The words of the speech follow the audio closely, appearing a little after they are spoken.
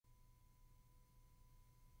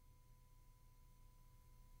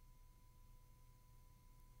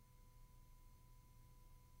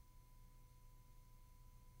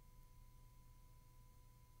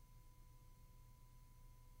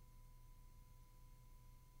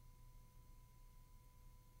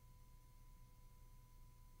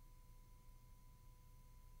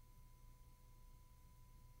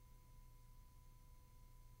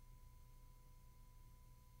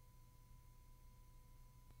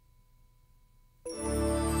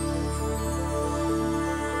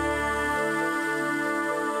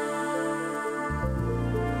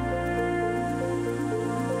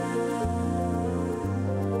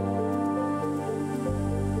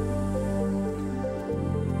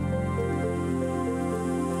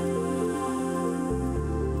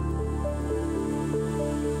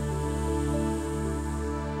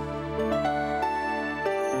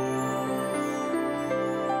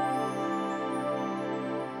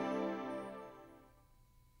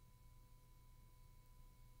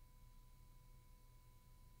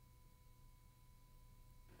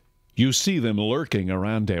You see them lurking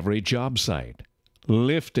around every job site,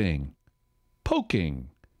 lifting, poking,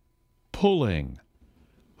 pulling.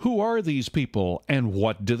 Who are these people and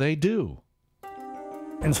what do they do?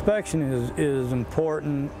 Inspection is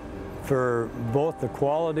important for both the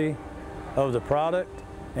quality of the product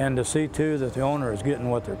and to see too that the owner is getting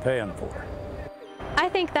what they're paying for. I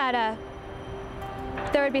think that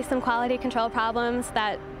there would be some quality control problems,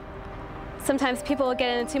 that sometimes people will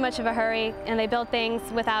get in too much of a hurry and they build things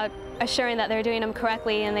without assuring that they're doing them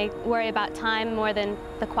correctly, and they worry about time more than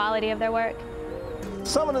the quality of their work.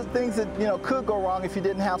 Some of the things that could go wrong if you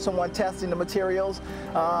didn't have someone testing the materials,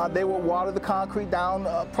 they would water the concrete down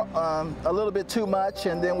a little bit too much,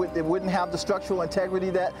 and then it wouldn't have the structural integrity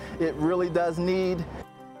that it really does need.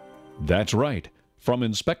 That's right. From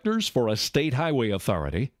inspectors for a state highway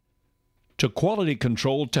authority to quality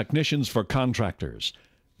control technicians for contractors,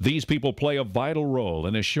 these people play a vital role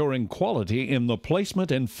in assuring quality in the placement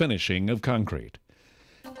and finishing of concrete.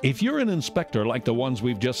 If you're an inspector like the ones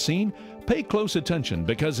we've just seen, pay close attention,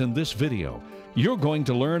 because in this video, you're going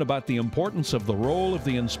to learn about the importance of the role of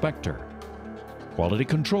the inspector, quality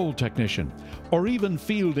control technician, or even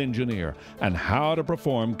field engineer, and how to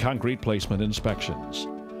perform concrete placement inspections.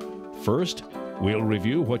 First, we'll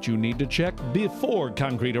review what you need to check before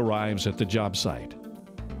concrete arrives at the job site.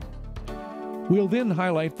 We'll then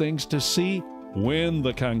highlight things to see when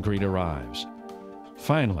the concrete arrives.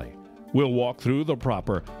 Finally, we'll walk through the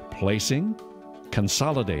proper placing,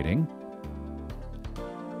 consolidating,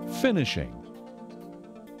 finishing,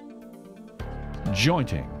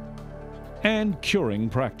 jointing, and curing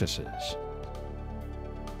practices.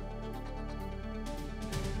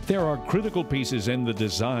 There are critical pieces in the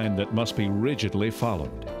design that must be rigidly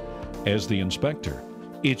followed. As the inspector,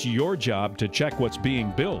 it's your job to check what's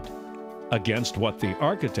being built against what the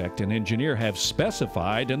architect and engineer have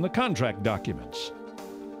specified in the contract documents.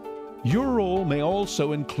 Your role may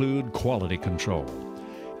also include quality control.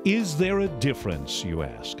 Is there a difference, you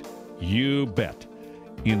ask? You bet.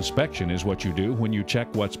 Inspection is what you do when you check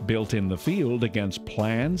what's built in the field against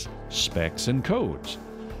plans, specs, and codes.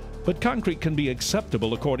 But concrete can be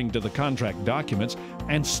acceptable according to the contract documents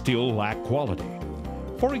and still lack quality.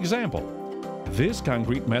 For example, this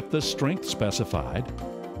concrete met the strength specified,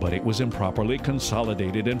 but it was improperly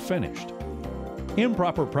consolidated and finished.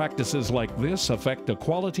 Improper practices like this affect the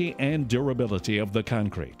quality and durability of the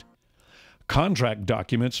concrete. Contract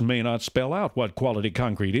documents may not spell out what quality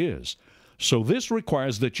concrete is, so this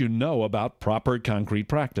requires that you know about proper concrete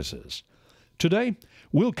practices. Today,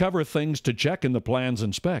 we'll cover things to check in the plans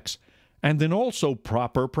and specs, and then also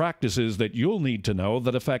proper practices that you'll need to know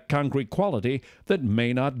that affect concrete quality that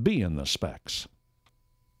may not be in the specs.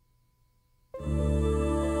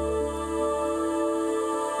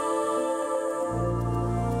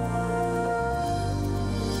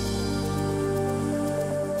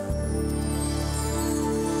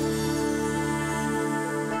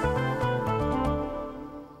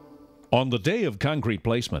 On the day of concrete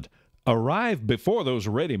placement, arrive before those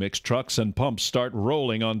ready-mix trucks and pumps start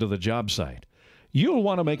rolling onto the job site. You'll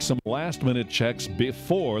want to make some last-minute checks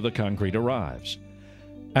before the concrete arrives.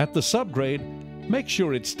 At the subgrade, make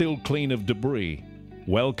sure it's still clean of debris,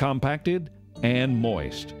 well compacted, and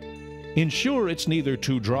moist. Ensure it's neither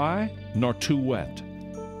too dry nor too wet.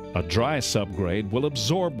 A dry subgrade will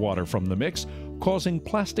absorb water from the mix, causing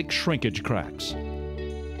plastic shrinkage cracks.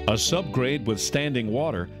 A subgrade with standing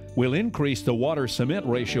water will increase the water-cement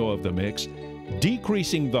ratio of the mix,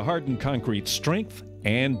 decreasing the hardened concrete strength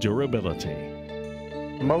and durability.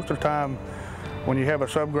 Most of the time, when you have a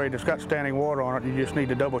subgrade that's got standing water on it, you just need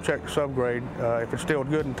to double check the subgrade. If it's still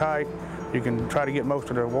good and tight, you can try to get most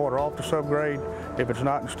of the water off the subgrade. If it's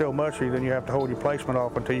not and still mushy, then you have to hold your placement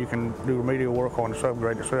off until you can do remedial work on the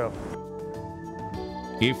subgrade itself.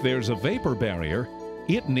 If there's a vapor barrier,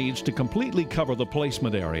 it needs to completely cover the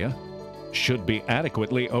placement area, should be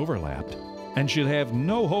adequately overlapped, and should have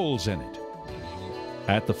no holes in it.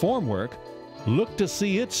 At the formwork, look to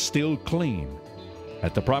see it's still clean,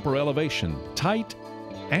 at the proper elevation, tight,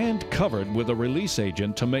 and covered with a release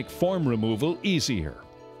agent to make form removal easier.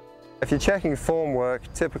 If you're checking formwork,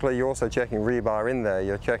 typically you're also checking rebar in there.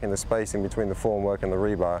 You're checking the spacing between the formwork and the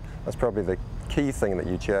rebar. That's probably the key thing that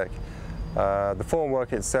you check. The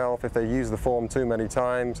formwork itself, if they use the form too many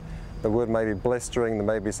times, the wood may be blistering, there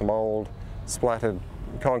may be some old splattered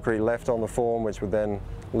concrete left on the form, which would then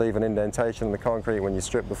leave an indentation in the concrete when you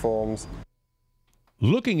strip the forms.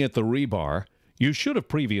 Looking at the rebar, you should have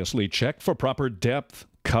previously checked for proper depth,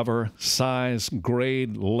 cover, size,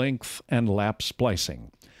 grade, length, and lap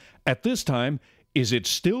splicing. At this time, is it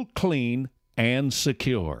still clean and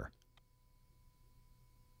secure?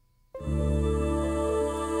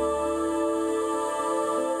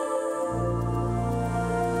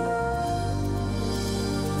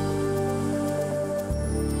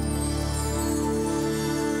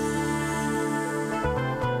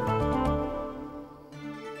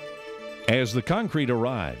 As the concrete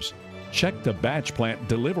arrives, check the batch plant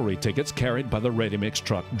delivery tickets carried by the ready-mix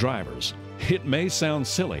truck drivers. It may sound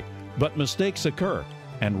silly, but mistakes occur,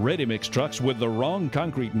 and ready-mix trucks with the wrong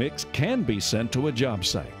concrete mix can be sent to a job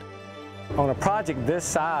site. On a project this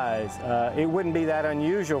size, it wouldn't be that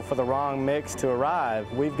unusual for the wrong mix to arrive.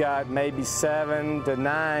 We've got maybe 7 to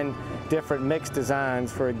 9 different mix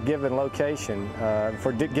designs for a given location,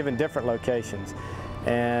 given different locations.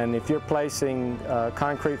 And if you're placing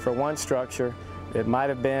concrete for one structure, it might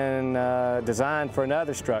have been designed for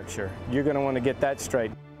another structure. You're going to want to get that straight.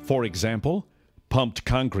 For example, pumped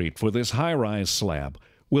concrete for this high-rise slab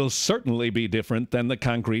will certainly be different than the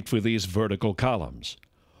concrete for these vertical columns.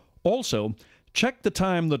 Also, check the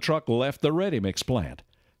time the truck left the ready-mix plant.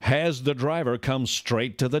 Has the driver come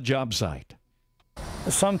straight to the job site?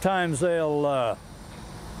 Sometimes they'll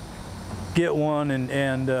get one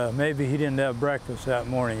and maybe he didn't have breakfast that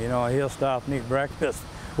morning. You know, he'll stop and eat breakfast,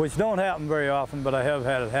 which don't happen very often, but I have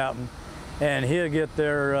had it happen. And he'll get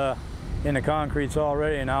there and the concrete's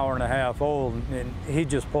already an hour and a half old, and he's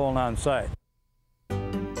just pulling on site.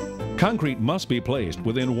 Concrete must be placed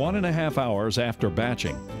within 1.5 hours after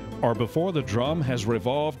batching, or before the drum has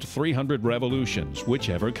revolved 300 revolutions,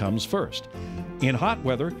 whichever comes first. In hot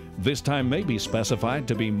weather, this time may be specified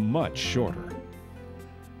to be much shorter.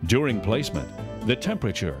 During placement, the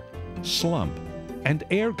temperature, slump, and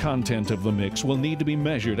air content of the mix will need to be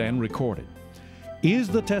measured and recorded. Is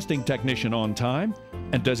the testing technician on time,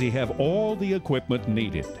 and does he have all the equipment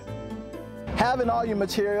needed? Having all your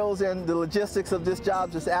materials and the logistics of this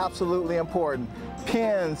job is absolutely important.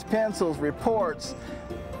 Pens, pencils, reports,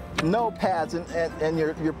 notepads, and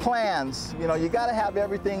your plans. You know, you got to have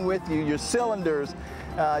everything with you. Your cylinders.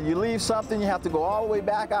 You leave something, you have to go all the way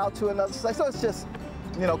back out to another site. So it's just,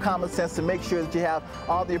 you know, common sense to make sure that you have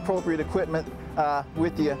all the appropriate equipment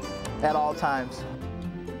with you at all times.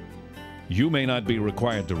 You may not be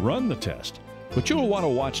required to run the test, but you'll want to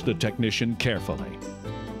watch the technician carefully.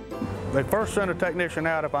 They first send a technician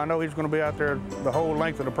out. If I know he's going to be out there the whole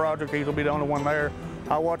length of the project, he'll be the only one there.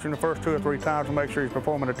 I'll watch him the first 2 or 3 times to make sure he's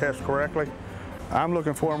performing the test correctly. I'm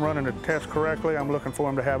looking for him running the test correctly. I'm looking for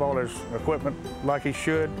him to have all his equipment like he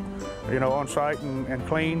should, you know, on site and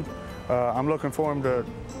clean. I'm looking for him to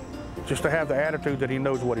just to have the attitude that he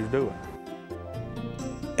knows what he's doing.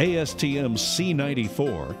 ASTM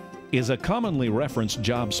C94 is a commonly referenced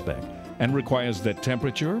job spec and requires that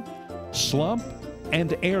temperature, slump,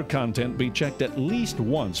 and air content be checked at least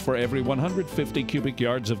once for every 150 cubic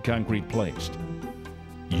yards of concrete placed.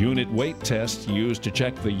 Unit weight tests used to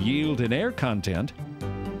check the yield and air content,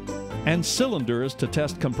 and cylinders to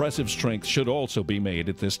test compressive strength should also be made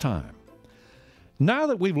at this time. Now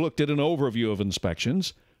that we've looked at an overview of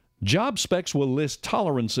inspections, job specs will list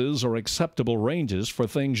tolerances or acceptable ranges for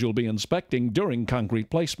things you'll be inspecting during concrete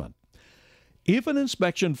placement. If an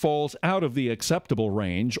inspection falls out of the acceptable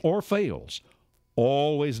range or fails,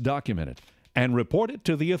 always document it and report it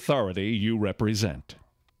to the authority you represent.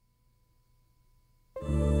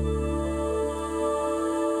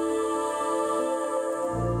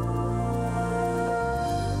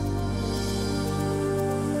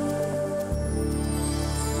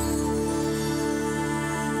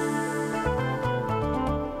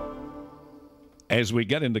 As we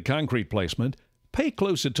get into concrete placement, pay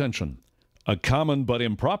close attention. A common but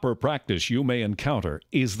improper practice you may encounter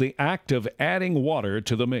is the act of adding water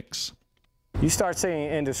to the mix. You start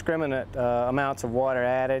seeing indiscriminate amounts of water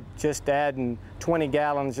added, just adding 20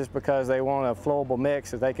 gallons just because they want a flowable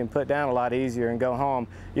mix that they can put down a lot easier and go home.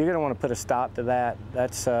 You're going to want to put a stop to that.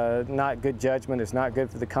 That's not good judgment. It's not good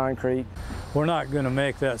for the concrete. We're not going to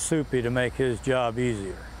make that soupy to make his job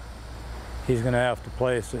easier. He's going to have to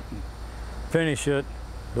place it and finish it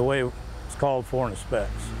the way it's called for in the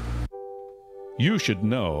specs. You should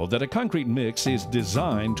know that a concrete mix is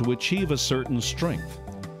designed to achieve a certain strength,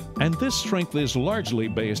 and this strength is largely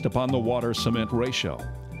based upon the water-cement ratio.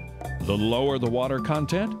 The lower the water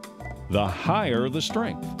content, the higher the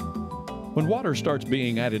strength. When water starts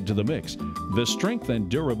being added to the mix, the strength and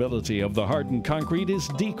durability of the hardened concrete is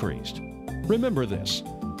decreased. Remember this: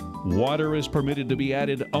 water is permitted to be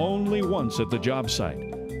added only once at the job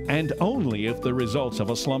site, and only if the results of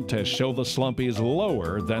a slump test show the slump is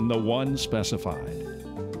lower than the one specified.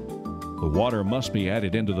 The water must be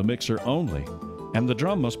added into the mixer only, and the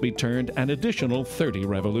drum must be turned an additional 30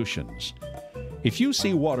 revolutions. If you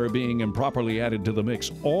see water being improperly added to the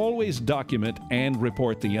mix, always document and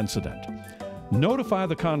report the incident. Notify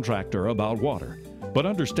the contractor about water, but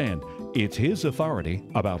understand it's his authority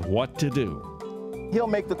about what to do. He'll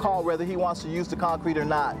make the call whether he wants to use the concrete or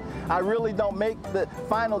not. I really don't make the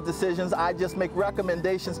final decisions. I just make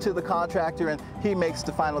recommendations to the contractor and he makes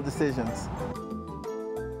the final decisions.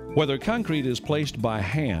 Whether concrete is placed by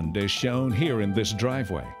hand as shown here in this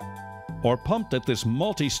driveway or pumped at this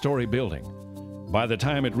multi-story building, by the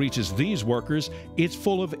time it reaches these workers, it's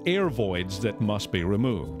full of air voids that must be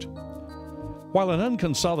removed. While an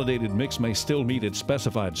unconsolidated mix may still meet its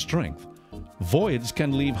specified strength, voids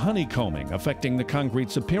can leave honeycombing, affecting the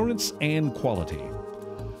concrete's appearance and quality.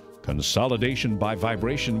 Consolidation by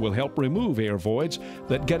vibration will help remove air voids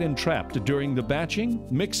that get entrapped during the batching,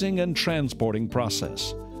 mixing, and transporting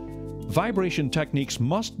process. Vibration techniques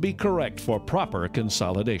must be correct for proper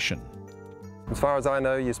consolidation. As far as I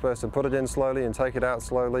know, you're supposed to put it in slowly and take it out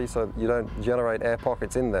slowly so you don't generate air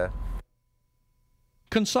pockets in there.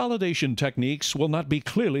 Consolidation techniques will not be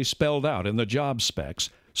clearly spelled out in the job specs,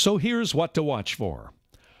 so here's what to watch for.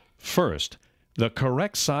 First, the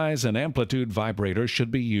correct size and amplitude vibrator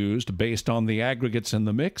should be used based on the aggregates in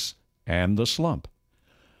the mix and the slump.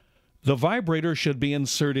 The vibrator should be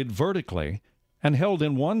inserted vertically and held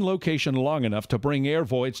in one location long enough to bring air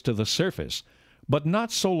voids to the surface, but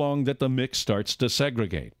not so long that the mix starts to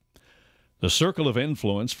segregate. The circle of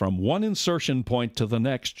influence from one insertion point to the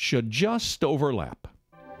next should just overlap.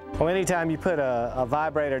 Well, anytime you put a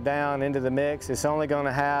vibrator down into the mix, it's only going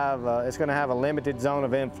to have a limited zone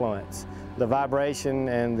of influence. The vibration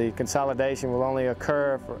and the consolidation will only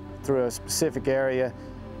occur through a specific area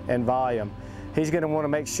and volume. He's going to want to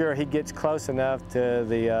make sure he gets close enough to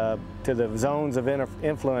the zones of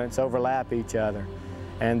influence overlap each other,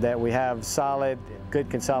 and that we have solid, good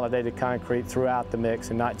consolidated concrete throughout the mix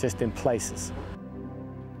and not just in places.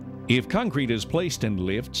 If concrete is placed in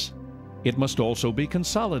lifts, it must also be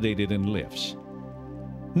consolidated in lifts.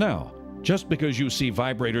 Now, just because you see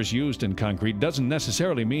vibrators used in concrete doesn't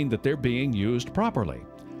necessarily mean that they're being used properly.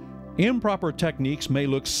 Improper techniques may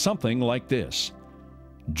look something like this.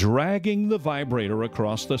 Dragging the vibrator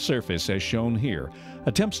across the surface, as shown here,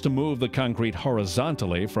 attempts to move the concrete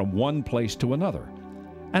horizontally from one place to another,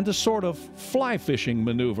 and a sort of fly fishing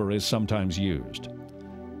maneuver is sometimes used.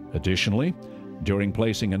 Additionally, during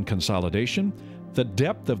placing and consolidation, the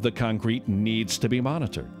depth of the concrete needs to be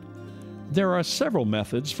monitored. There are several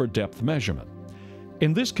methods for depth measurement.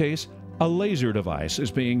 In this case, a laser device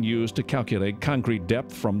is being used to calculate concrete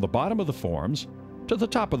depth from the bottom of the forms to the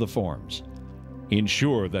top of the forms.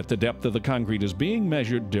 Ensure that the depth of the concrete is being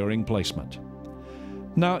measured during placement.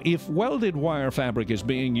 Now, if welded wire fabric is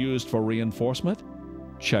being used for reinforcement,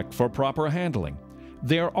 check for proper handling.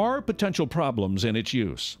 There are potential problems in its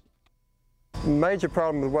use. Major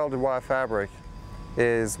problem with welded wire fabric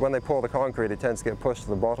is when they pour the concrete, it tends to get pushed to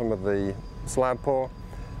the bottom of the slab pour.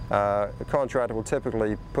 A contractor will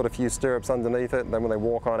typically put a few stirrups underneath it, and then when they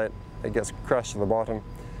walk on it, it gets crushed to the bottom.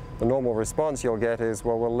 The normal response you'll get is,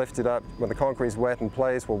 well, we'll lift it up. When the concrete's wet in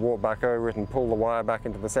place, we'll walk back over it and pull the wire back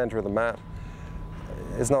into the center of the mat.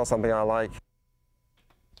 It's not something I like.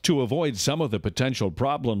 To avoid some of the potential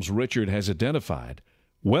problems Richard has identified,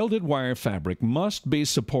 welded wire fabric must be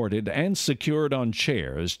supported and secured on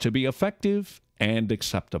chairs to be effective and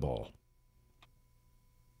acceptable.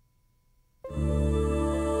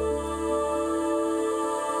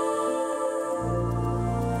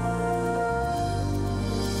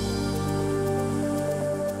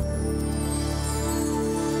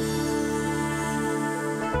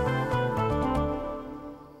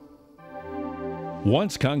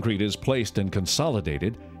 Once concrete is placed and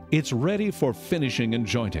consolidated, it's ready for finishing and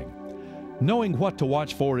jointing. Knowing what to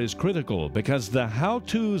watch for is critical because the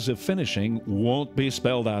how-tos of finishing won't be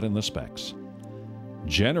spelled out in the specs.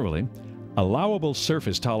 Generally, allowable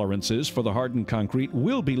surface tolerances for the hardened concrete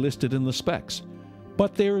will be listed in the specs,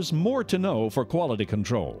 but there's more to know for quality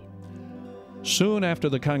control. Soon after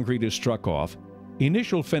the concrete is struck off,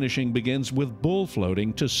 initial finishing begins with bull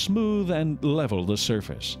floating to smooth and level the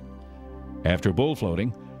surface. After bull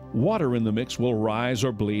floating, water in the mix will rise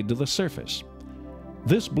or bleed to the surface.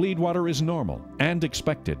 This bleed water is normal and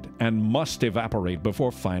expected and must evaporate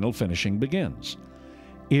before final finishing begins.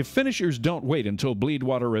 If finishers don't wait until bleed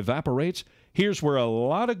water evaporates, here's where a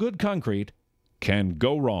lot of good concrete can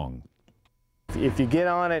go wrong. If you get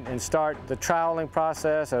on it and start the troweling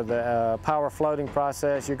process or the power floating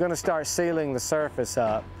process, you're going to start sealing the surface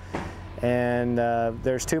up. And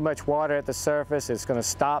there's too much water at the surface, it's going to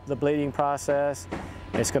stop the bleeding process.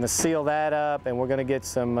 It's going to seal that up, and we're going to get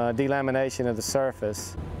some delamination of the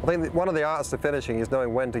surface. I think that one of the arts to finishing is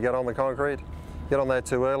knowing when to get on the concrete. Get on there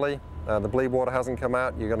too early, the bleed water hasn't come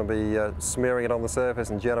out, you're going to be smearing it on the surface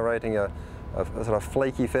and generating a sort of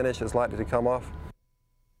flaky finish that's likely to come off.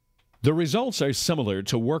 The results are similar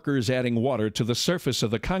to workers adding water to the surface of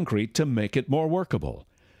the concrete to make it more workable.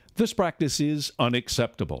 This practice is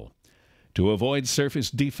unacceptable. To avoid surface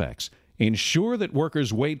defects, ensure that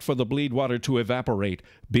workers wait for the bleed water to evaporate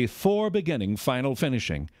before beginning final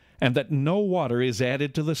finishing, and that no water is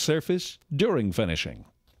added to the surface during finishing.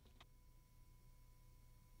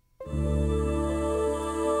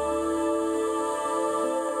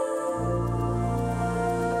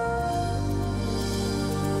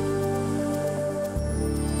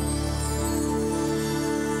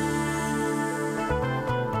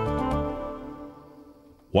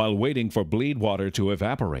 While waiting for bleed water to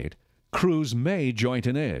evaporate, crews may joint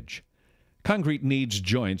an edge. Concrete needs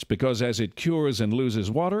joints because as it cures and loses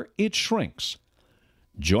water, it shrinks.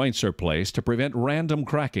 Joints are placed to prevent random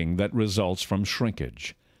cracking that results from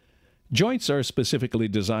shrinkage. Joints are specifically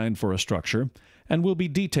designed for a structure and will be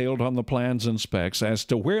detailed on the plans and specs as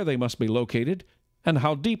to where they must be located and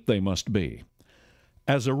how deep they must be.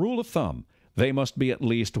 As a rule of thumb, they must be at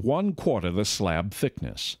least 1/4 the slab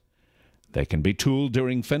thickness. They can be tooled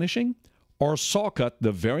during finishing or saw cut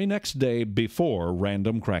the very next day before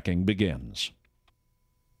random cracking begins.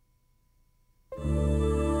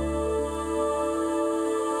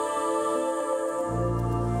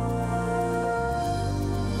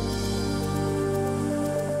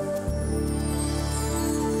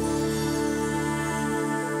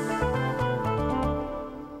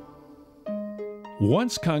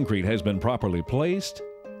 Once concrete has been properly placed,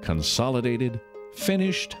 consolidated,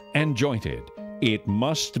 finished, and jointed, it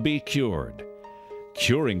must be cured.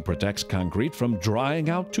 Curing protects concrete from drying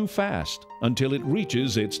out too fast until it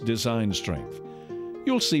reaches its design strength.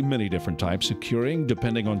 You'll see many different types of curing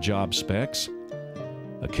depending on job specs.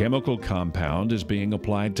 A chemical compound is being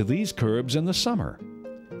applied to these curbs in the summer.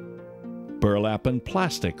 Burlap and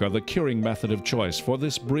plastic are the curing method of choice for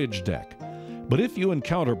this bridge deck. But if you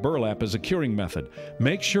encounter burlap as a curing method,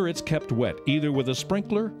 make sure it's kept wet either with a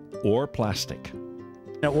sprinkler or plastic.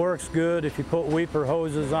 It works good if you put weeper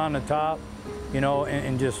hoses on the top,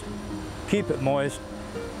 and just keep it moist.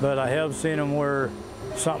 But I have seen them where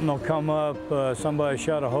something will come up, somebody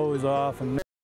shut a hose off and